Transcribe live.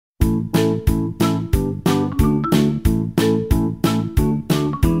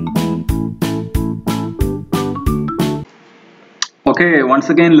Okay, once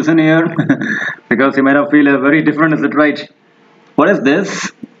again listen here because you might have feel very different, is it right? What is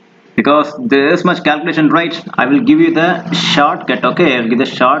this? Because there is much calculation, right? I will give you the shortcut. Okay, I'll give the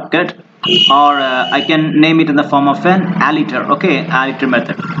shortcut, or I can name it in the form of an aliter. Okay, aliter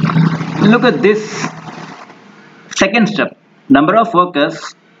method. Look at this second step. Number of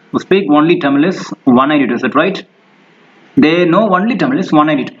workers who speak only Tamil is 192. Is it right? They know only Tamil is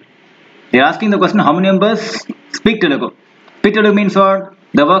 192. They are asking the question, how many members speak Telugu? Speak Telugu means what?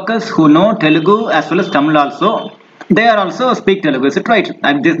 The workers who know Telugu as well as Tamil also, they are also speak Telugu. Is it right?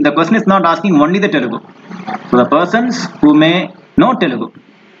 And the question is not asking only the Telugu. So the persons who may know Telugu,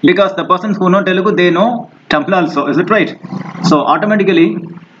 because the persons who know Telugu, they know Tamil also. Is it right? So automatically,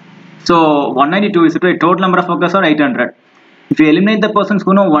 so 192 is it right? Total number of workers are 800. If you eliminate the persons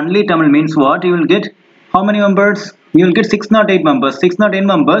who know only Tamil means what? You will get how many members? You will get 608 members. 608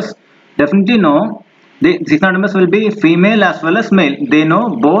 members definitely know. The 600 members will be female as well as male. They know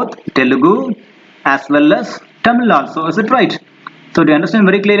both Telugu as well as Tamil also. Is it right? So to understand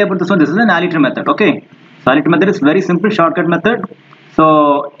very clearly about this one, this is an aliter method. Okay. So aliter method is very simple shortcut method.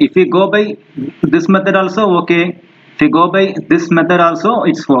 So if we go by this method also, okay. If you go by this method also,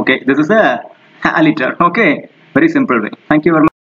 it's okay. This is a aliter. Okay. Very simple way. Thank you very much.